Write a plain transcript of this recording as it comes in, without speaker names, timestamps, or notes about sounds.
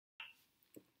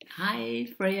Hi,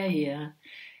 Freya here.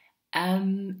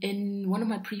 In one of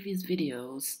my previous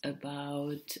videos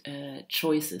about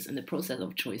choices and the process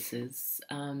of choices,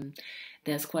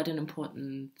 there's quite an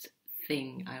important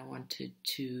thing I wanted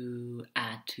to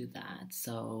add to that.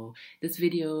 So this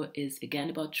video is again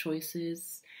about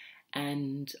choices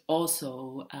and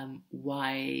also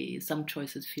why some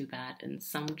choices feel bad and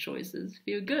some choices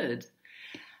feel good.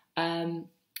 Um,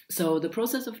 so the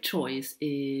process of choice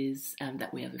is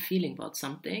that we have a feeling about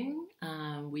something.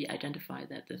 We identify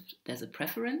that there's a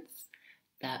preference,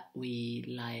 that we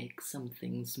like some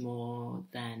things more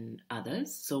than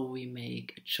others. So we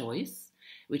make a choice,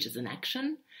 which is an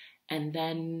action, and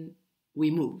then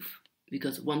we move.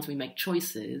 Because once we make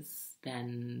choices,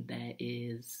 then there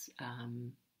is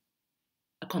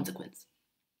a consequence,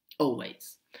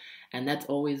 always. And that's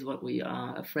always what we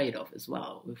are afraid of as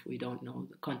well, if we don't know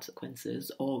the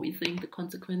consequences or we think the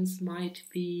consequence might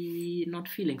be not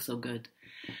feeling so good.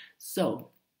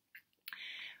 So,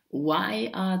 why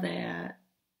are there,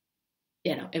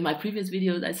 in my previous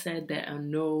videos I said there are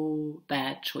no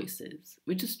bad choices,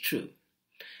 which is true.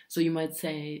 So you might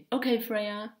say, okay,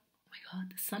 Freya, oh my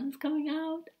God, the sun is coming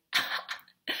out.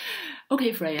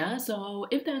 Okay, Freya, so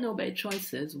if there are no bad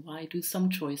choices, why do some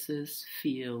choices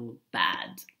feel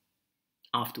bad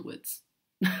afterwards?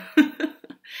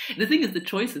 The thing is, the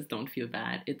choices don't feel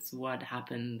bad, it's what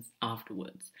happens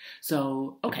afterwards.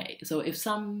 So, okay, so if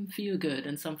some feel good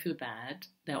and some feel bad,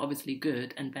 they're obviously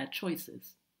good and bad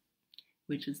choices,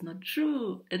 which is not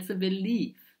true. It's a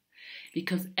belief,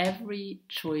 because every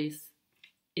choice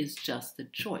is just a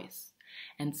choice.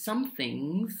 And some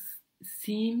things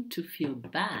seem to feel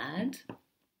bad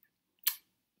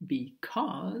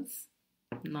because,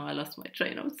 now I lost my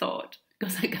train of thought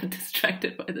because I got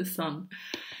distracted by the sun.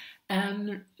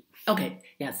 Okay,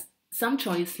 yes, some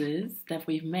choices that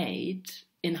we've made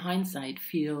in hindsight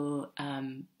feel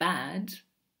bad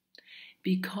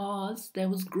because there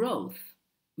was growth,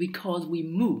 because we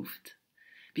moved,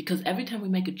 because every time we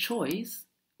make a choice,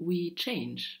 we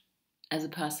change as a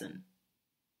person,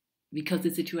 because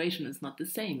the situation is not the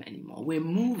same anymore. We're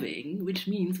moving, which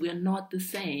means we are not the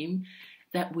same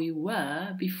that we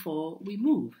were before we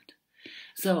moved.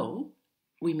 So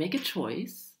we make a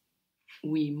choice,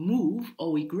 we move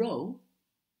or we grow,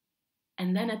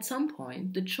 and then at some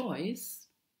point the choice,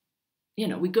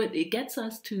 it gets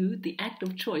us to, the act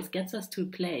of choice gets us to a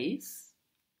place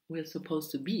we're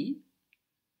supposed to be,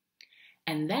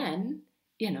 and then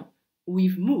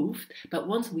we've moved. But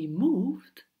once we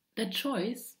moved, that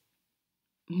choice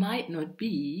might not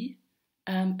be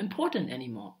important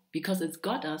anymore, because it's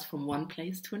got us from one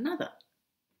place to another.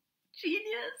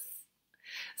 Genius.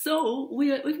 So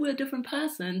if we're a different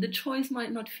person, the choice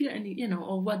might not feel any,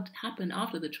 or what happened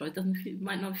after the choice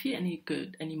might not feel any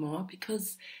good anymore,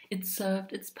 because it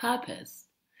served its purpose.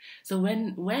 So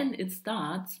when it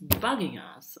starts bugging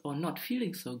us or not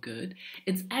feeling so good,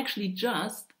 it's actually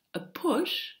just a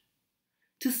push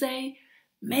to say,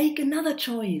 make another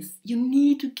choice. You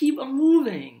need to keep on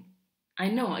moving. I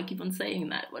know I keep on saying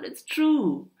that, but it's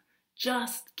true.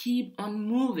 Just keep on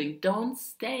moving. Don't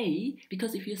stay,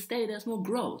 because if you stay, there's no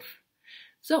growth.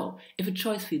 So if a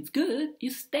choice feels good, you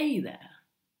stay there.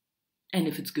 And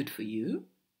if it's good for you,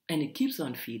 and it keeps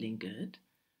on feeling good,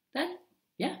 then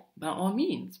yeah, by all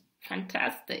means,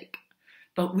 fantastic.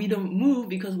 But we don't move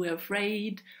because we're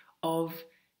afraid of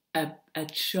a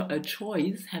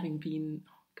choice having been,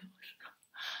 oh gosh,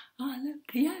 oh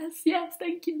look, yes,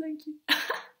 thank you.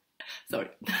 Sorry.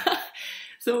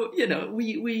 So,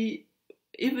 we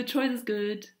if a choice is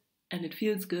good and it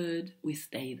feels good, we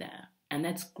stay there. And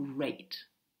that's great.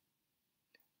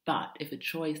 But if a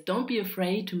choice, don't be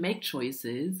afraid to make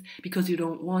choices, because you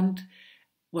don't want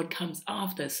what comes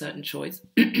after a certain choice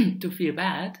to feel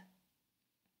bad.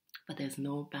 But there's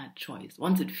no bad choice.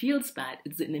 Once it feels bad,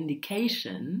 it's an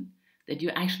indication that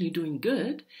you're actually doing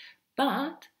good,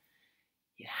 but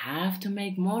you have to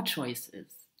make more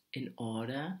choices in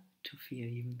order to feel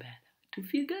even better, to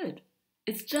feel good.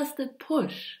 It's just a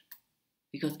push.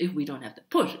 Because if we don't have the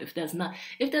push, if there's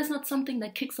not something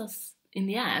that kicks us in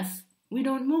the ass, we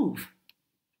don't move.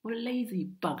 We're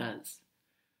lazy buggers.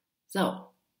 So,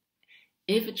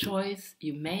 if a choice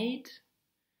you made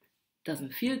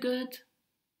doesn't feel good,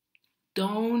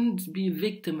 don't be a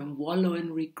victim and wallow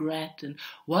in regret and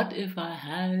what if I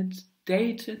had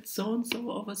dated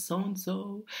so-and-so over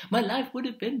so-and-so? My life would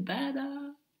have been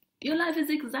better. Your life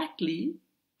is exactly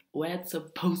where it's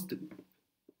supposed to be.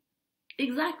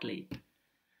 Exactly.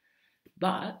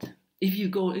 But if you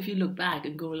look back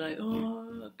and go like,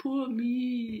 oh, poor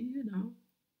me,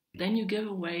 then you give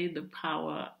away the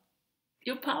power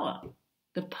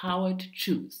to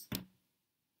choose.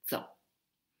 So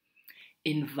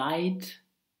invite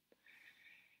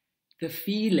the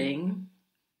feeling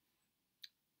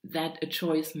that a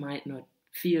choice might not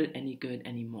feel any good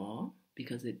anymore,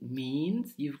 because it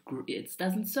means it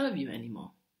doesn't serve you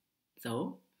anymore.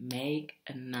 So make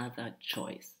another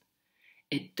choice.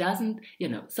 It doesn't,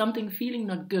 something feeling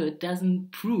not good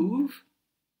doesn't prove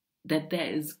that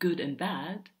there is good and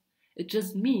bad. It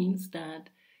just means that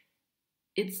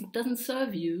it doesn't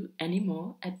serve you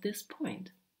anymore at this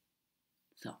point.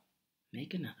 So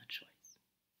make another choice.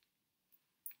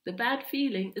 The bad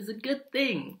feeling is a good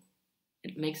thing.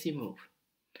 It makes you move.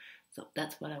 So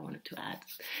that's what I wanted to add.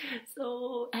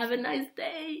 So have a nice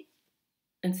day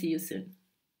and see you soon.